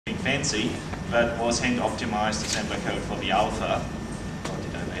fancy, but was hand optimized assembler code for the alpha. Oh,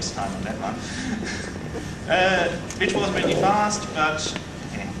 did I waste time on that one? Which was really fast, but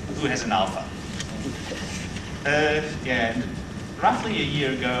who has an alpha? Yeah, and roughly a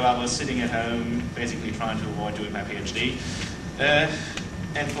year ago I was sitting at home basically trying to avoid doing my PhD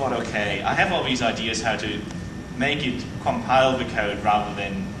and thought, okay, I have all these ideas how to make it compile the code rather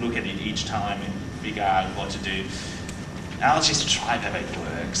than look at it each time and figure out what to do. I'll just try whether it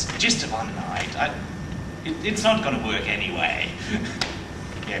works. Just one night. It's not going to work anyway.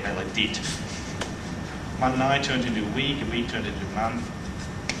 Yeah, well, it did. One night turned into a week turned into a month.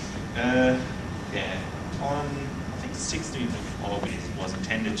 Yeah, on I think 16th of August was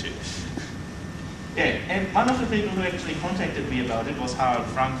intended to. Yeah, and one of the people who actually contacted me about it was Harald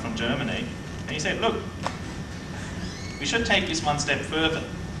Frank from Germany. And he said, look, we should take this one step further.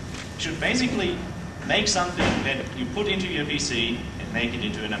 You should basically make something that you put into your PC and make it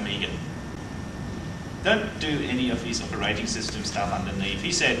into an Amiga. Don't do any of these operating system stuff underneath.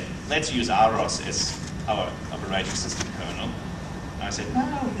 He said, let's use AROS as our operating system kernel. And I said,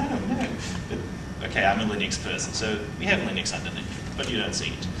 no. But, okay, I'm a Linux person, so we have Linux underneath, but you don't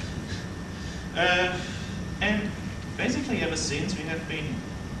see it. And basically ever since we have been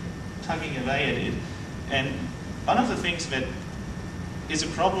tugging away at it. And one of the things that is a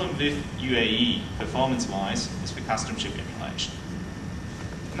problem with UAE, performance-wise, is the custom chip emulation.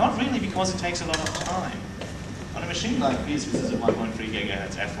 Not really because it takes a lot of time. On a machine like this is a 1.3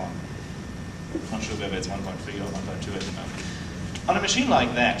 gigahertz F1. Not sure whether it's 1.3 or 1.2 at the moment. On a machine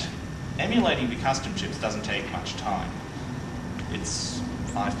like that, emulating the custom chips doesn't take much time. It's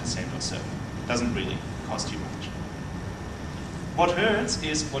 5% or so. It doesn't really cost you much. What hurts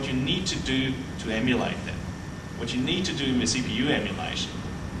is what you need to do to emulate them. What you need to do with CPU emulation.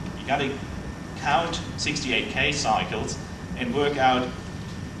 You got to count 68K cycles and work out,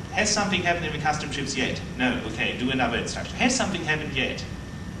 has something happened in the custom chips yet? No, okay, do another instruction. Has something happened yet?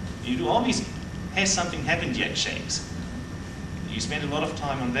 You do all these has something happened yet checks. You spend a lot of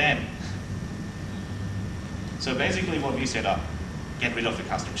time on them. So basically what we set up, get rid of the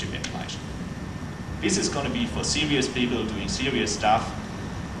custom chip emulation. This is going to be for serious people doing serious stuff.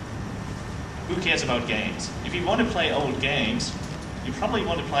 Who cares about games? If you want to play old games, you probably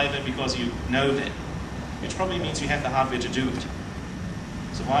want to play them because you know them, which probably means you have the hardware to do it.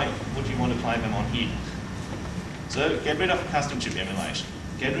 So why would you want to play them on here? So get rid of the custom chip emulation.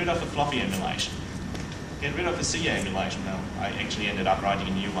 Get rid of the floppy emulation. Get rid of the C emulation. Well, I actually ended up writing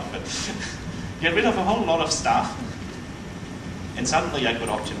a new one, but get rid of a whole lot of stuff, and suddenly I could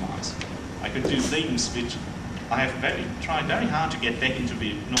optimize. I could do things which I have tried very hard to get back into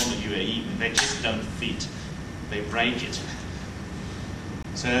the normal UAE, and they just don't fit. They break it.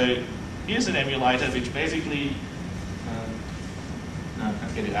 So here's an emulator which basically, no, I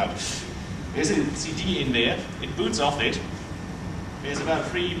can't get it out. There's a CD in there, it boots off it. There's about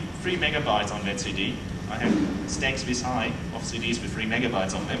 3 megabytes on that CD. I have stacks this high of CDs with 3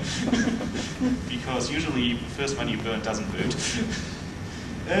 megabytes on them. Because usually the first one you burn doesn't boot.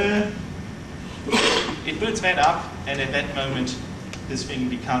 It boots that up, and at that moment this thing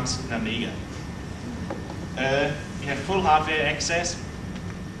becomes an Amiga. You have full hardware access.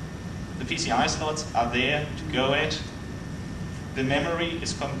 The PCI slots are there to go at. The memory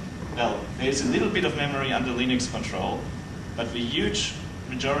is, well, there's a little bit of memory under Linux control, but the huge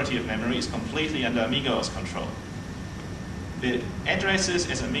majority of memory is completely under Amiga OS control. The addresses,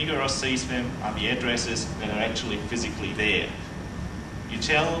 as Amiga OS sees them, are the addresses that are actually physically there. You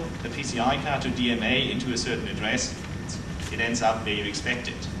tell the PCI card to DMA into a certain address, it ends up where you expect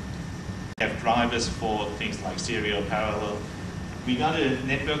it. We have drivers for things like serial parallel. We got a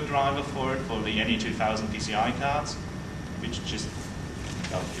network driver for it, for the NE2000 PCI cards, which just,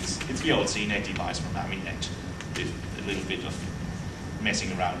 well, it's the old CNET device from Aminet, with a little bit of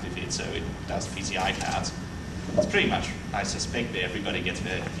messing around with it, so it does PCI cards. It's pretty much, I suspect, where everybody gets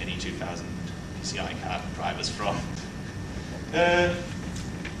their NE2000 PCI card drivers from.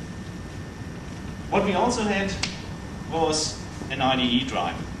 What we also had was an IDE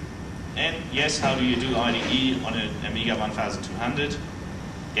driver. And yes, how do you do IDE on an Amiga 1200?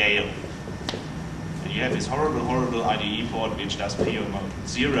 Gale. And you have this horrible IDE port which does PO mode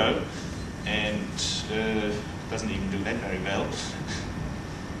 0 and doesn't even do that very well.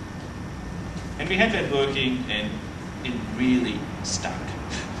 And we had that working, and it really stunk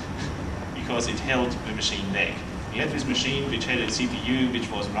because it held the machine back. We had this machine which had a CPU which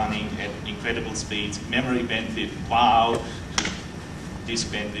was running at incredible speeds, memory bandwidth, wow, disk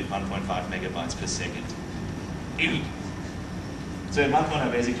bandwidth 1.5 megabytes per second. Ew. So at one point I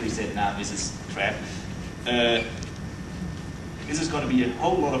basically said, nah, this is crap. This is going to be a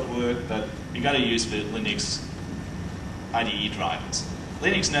whole lot of work, but you got to use the Linux IDE drivers.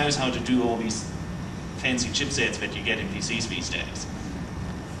 Linux knows how to do all these fancy chipsets that you get in PCs these days.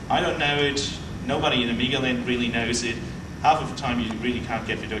 I don't know it. Nobody in Amiga land really knows it. Half of the time you really can't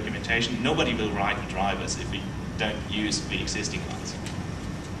get the documentation. Nobody will write the drivers if we don't use the existing ones.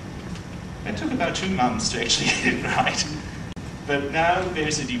 It took about 2 months to actually get it right. But now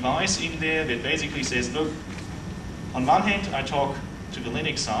there's a device in there that basically says, look, on one hand I talk to the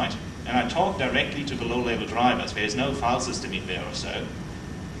Linux side, and I talk directly to the low-level drivers. There's no file system in there or so.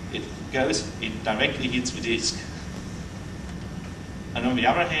 It directly hits the disk. And on the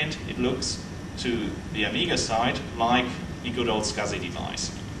other hand, it looks to the Amiga side like a good old SCSI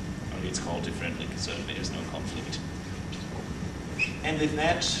device. Only it's called differently, so there's no conflict. And with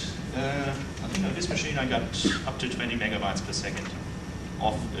that, I think on this machine I got up to 20 megabytes per second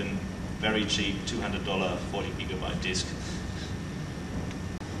off a very cheap $200 40 gigabyte disk.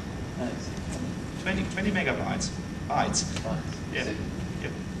 20 megabytes. Bytes. Yeah.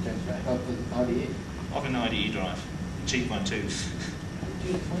 Yep. Of an IDE drive. Cheap one too.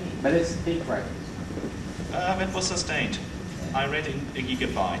 But it's peak rate. That was sustained. I read in a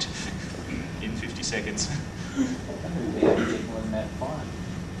gigabyte in 50 seconds.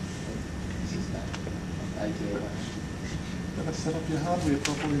 Let's set up your hardware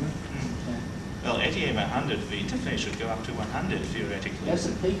properly. Well, ATA 100, the interface should go up to 100 theoretically. That's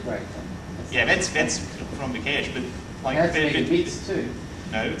a peak rate. Yeah, that's from the cache, but like that's megabits too.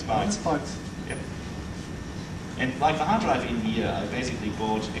 No, it's bytes. Bytes. Yep. And like the hard drive in here, I basically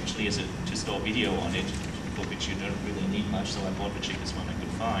bought actually to store video on it, for which you don't really need much, so I bought the cheapest one I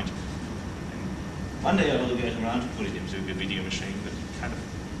could find. And one day I will get around to put it into a video machine, but kind of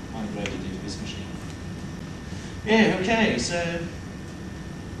migrated into this machine. Yeah, okay, so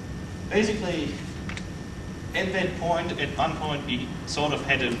basically at that point, at one point, we sort of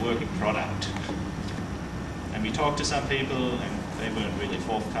had a working product. And we talked to some people, and they weren't really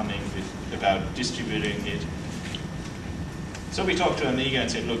forthcoming about distributing it. So we talked to Amiga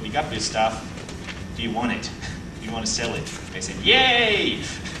and said, look, we got this stuff. Do you want it? Do you want to sell it? They said, yay!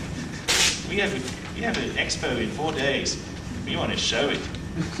 We have an expo in 4 days. We want to show it.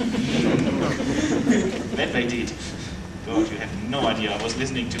 That they did. God, you have no idea. I was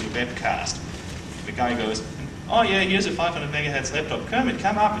listening to a webcast. The guy goes, oh yeah, here's a 500 megahertz laptop. Kermit,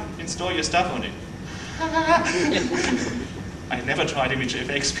 come up and install your stuff on it. I never tried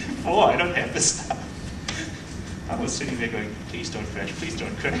ImageFX before. I don't have the stuff. I was sitting there going, please don't crash, please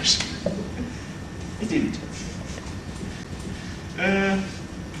don't crash. It didn't.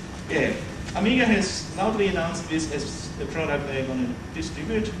 Yeah, Amiga has loudly announced this as a product they're going to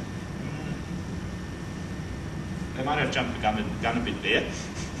distribute. They might have jumped the gun a bit there.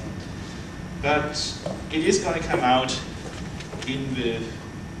 But it is going to come out in the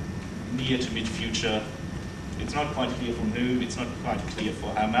near to mid future. It's not quite clear from who, it's not quite clear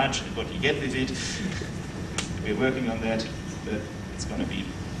for how much and what you get with it. We're working on that, but it's going to be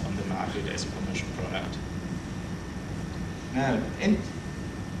on the market as a commercial product. Now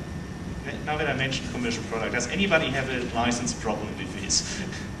that I mentioned commercial product, does anybody have a license problem with this?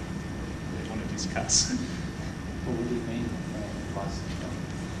 They want to discuss. What do you mean, license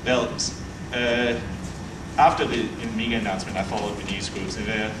Well, problem? after the Amiga announcement, I followed the news groups, and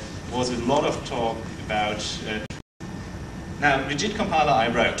there was a lot of talk about. Now, the JIT compiler I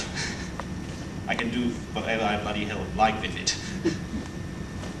wrote, I can do whatever I bloody hell like with it.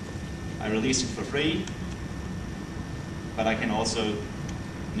 I released it for free, but I can also,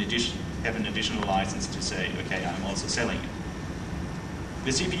 in addition, have an additional license to say, okay, I'm also selling it.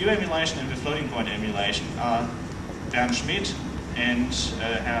 The CPU emulation and the floating point emulation are Dan Schmidt and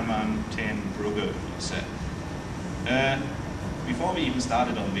Hermann ten Brugge. So, before we even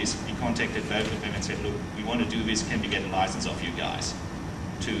started on this, we contacted both of them and said, look, we want to do this, can we get a license off you guys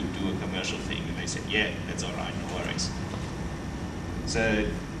to do a commercial thing? And they said, yeah, that's all right, no worries. So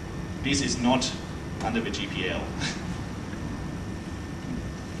this is not under the GPL.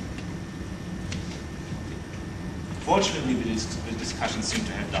 Fortunately, the discussions seem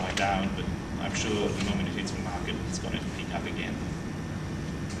to have died down, but I'm sure the moment it hits the market, it's going to pick up again.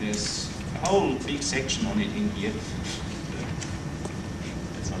 There's a whole big section on it in here.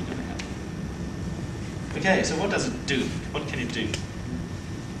 That's not going to happen. Okay, so what does it do? What can it do?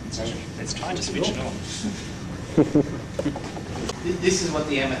 Let's try to switch it on. This is what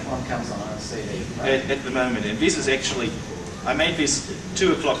the Amithlon comes on a CD, right? At the moment, and this is actually, I made this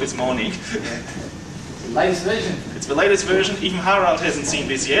 2 o'clock this morning. Yeah. The latest version. It's the latest version. Even Harald hasn't seen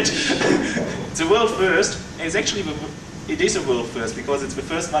this yet. It's a world first, and it's actually it is a world first because it's the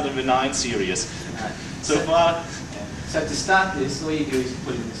first one in the 9 series. So far. Yeah. So to start this, all you do is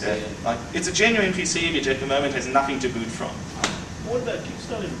put in the CD. Like, it's a genuine PC which at the moment has nothing to boot from. What about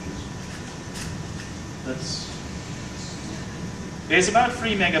Kickstarter images? That's... There's about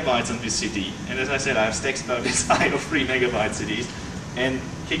 3 megabytes on this CD, and as I said, I have stacks about this high of 3 megabyte CDs, and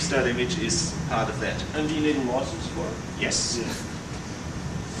Kickstarter image is part of that. And do you need a license for it? Yes. Yeah.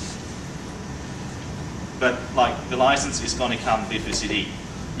 But like the license is going to come with the CD.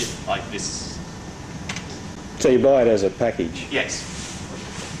 Yeah. Like this. So you buy it as a package, Yes.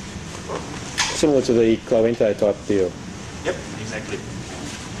 similar to the Cloento type deal. Yep, exactly.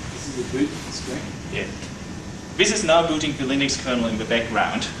 This is a boot screen. Yeah. This is now booting the Linux kernel in the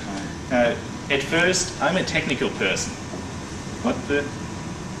background. At first, I'm a technical person. What the?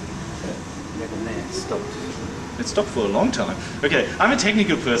 It stopped for a long time. Okay, I'm a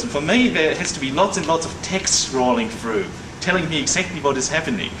technical person. For me, there has to be lots and lots of text scrolling through, telling me exactly what is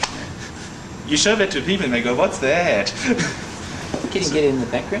happening. You show that to people and they go, what's that? Can you get it in the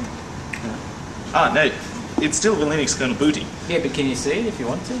background? Ah, no, it's still the Linux kernel booting. Yeah, but can you see it if you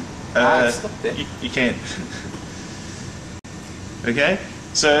want to? It's stopped there. You can. Okay,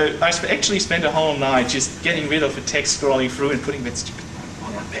 so I actually spent a whole night just getting rid of the text scrolling through and putting that stupid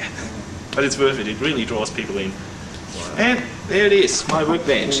one up there. But it's worth it, it really draws people in. And there it is, my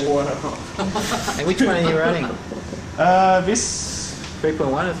workbench. And which one are you running? This 3.1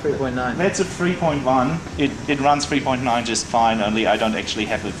 or 3.9? That's a 3.1. It runs 3.9 just fine, only I don't actually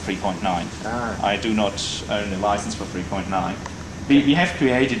have a 3.9. Ah. I do not own a license for 3.9. We have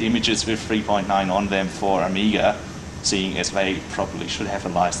created images with 3.9 on them for Amiga, seeing as they probably should have a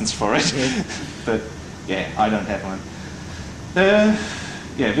license for it. Yeah. But yeah, I don't have one.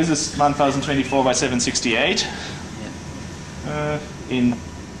 Yeah, this is 1024 by 768 in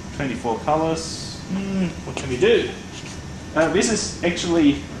 24 colors. What can we do? This is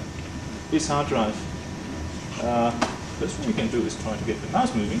actually this hard drive. First thing we can do is try to get the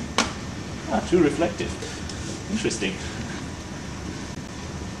mouse moving. Too reflective. Interesting.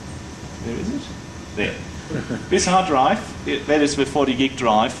 Where is it? There. This hard drive, that is the 40 gig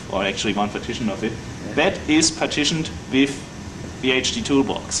drive, or actually one partition of it, that is partitioned with the HD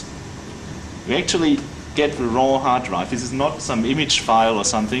toolbox. We actually get the raw hard drive. This is not some image file or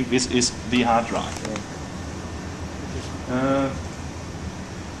something, this is the hard drive.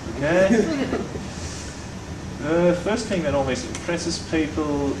 Okay. First thing that always impresses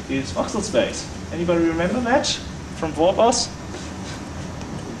people is voxel space. Anybody remember that from Warboss?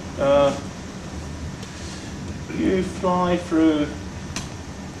 You fly through.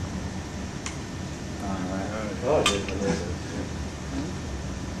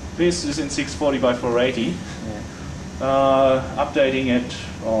 This is in 640 by 480. Updating it,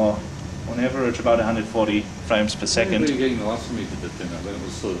 or on average, about 140 frames per second. Where were you getting the last time you did that demo? Then it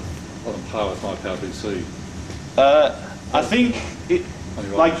was sort of on par with my PowerPC. I think it, On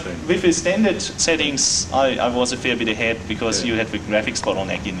your like old machine. with the standard settings, I was a fair bit ahead because Yeah. you had the graphics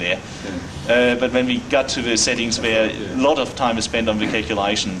bottleneck in there. Yeah. But when we got to the settings where a lot of time is spent on the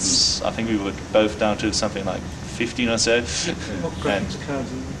calculations, I think we were both down to something like 15 or so. What graphics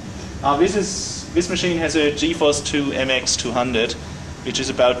cards in This machine has a GeForce 2 MX 200, which is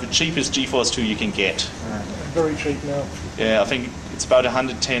about the cheapest GeForce 2 you can get. Very cheap now. Yeah, I think it's about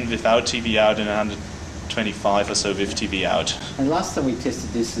 110 without TV out and 125 or so with TV out. And last time we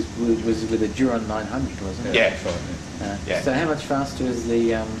tested this was with a Duron 900, wasn't it? Yeah. That's right, yeah. Yeah. So how much faster is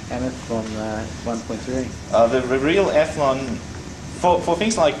the Amithlon 1.3? The real Amithlon, for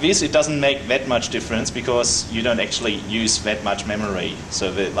things like this, it doesn't make that much difference because you don't actually use that much memory,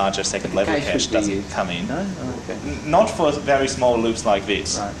 so the larger second level Cache cache would be doesn't used. come in. No? Oh, okay. Not for very small loops like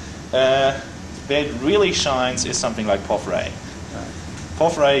this. Right. Where it really shines is something like POFRay. Right.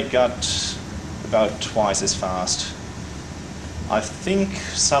 POFRay got about twice as fast. I think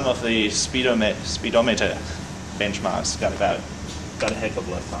some of the speedometer benchmarks got a heck of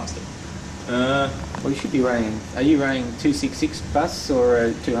a lot faster. Well, you should be running. Are you running 266 bus or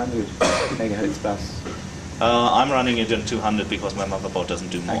a 200 megahertz bus? I'm running it on 200 because my motherboard doesn't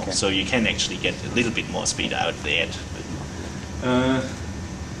do more, Okay. so you can actually get a little bit more speed out there.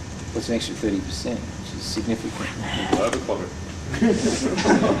 What's an extra 30%, which is significant. Overclock it.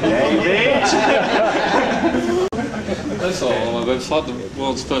 David! That's all on my website, the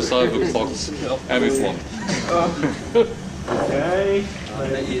world's first overclocked Amithlon. Okay.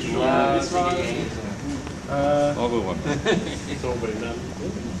 Other one. It's all been done.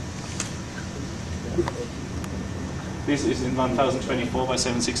 This is in 1024 by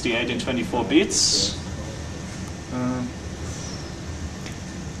 768 in 24 bits.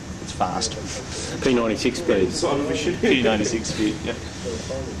 It's fast. P96 speed. P96 speed, yeah.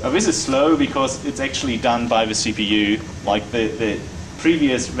 This is slow because it's actually done by the CPU. Like the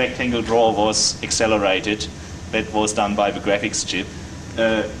previous rectangle draw was accelerated. That was done by the graphics chip.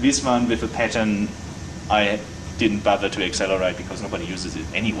 This one with a pattern, I didn't bother to accelerate because nobody uses it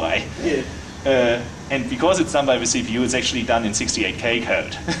anyway. Yeah. And because it's done by the CPU, it's actually done in 68K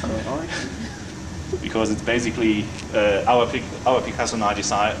code. Because it's basically our Picasso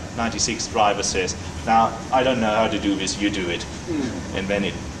 96 driver says, now I don't know how to do this, you do it. And then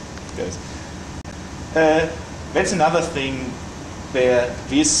it goes. That's another thing where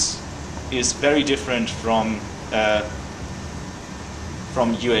this is very different from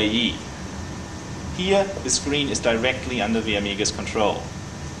UAE. Here, the screen is directly under the Amiga's control.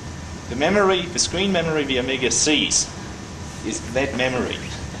 The memory, the screen memory the Amiga sees is that memory.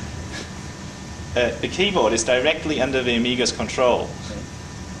 The keyboard is directly under the Amiga's control.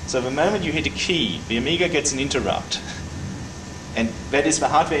 So the moment you hit a key, the Amiga gets an interrupt. And that is the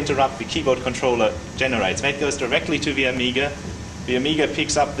hardware interrupt the keyboard controller generates. That goes directly to the Amiga. The Amiga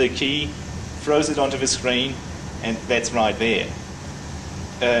picks up the key, throws it onto the screen, and that's right there.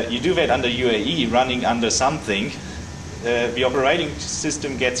 You do that under UAE, running under something. The operating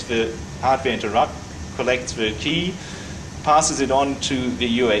system gets the hardware interrupt, collects the key, passes it on to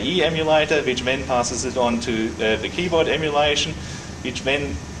the UAE emulator, which then passes it on to the keyboard emulation, which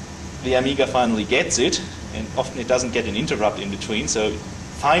then the Amiga finally gets it, and often it doesn't get an interrupt in between, so it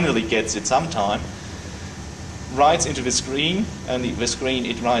finally gets it sometime, writes into the screen, and the screen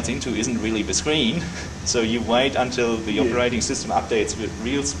it writes into isn't really the screen, so you wait until the operating system updates the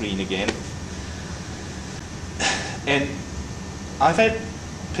real screen again. And I've had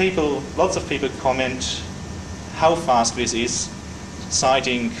people, lots of people comment how fast this is,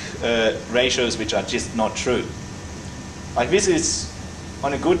 citing ratios which are just not true. Like this is,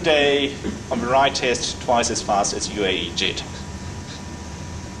 on a good day, on the write test, twice as fast as UAE JIT.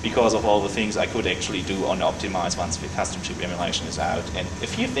 Because of all the things I could actually do on Optimize once the custom chip emulation is out. And a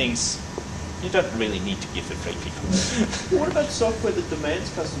few things you don't really need to give the free people. What about software that demands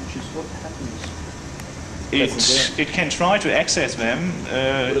custom chips? What happens? It can try to access them.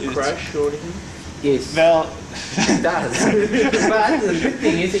 Would it crash or anything? Yes, Well, it does. But the good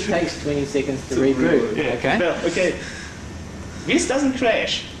thing is it takes 20 seconds to reboot. yeah. Okay. Well, okay. This doesn't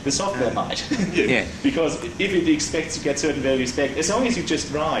crash. The software might. Yeah. Because if it expects to get certain values back, as long as you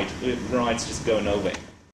just write, the writes just go nowhere.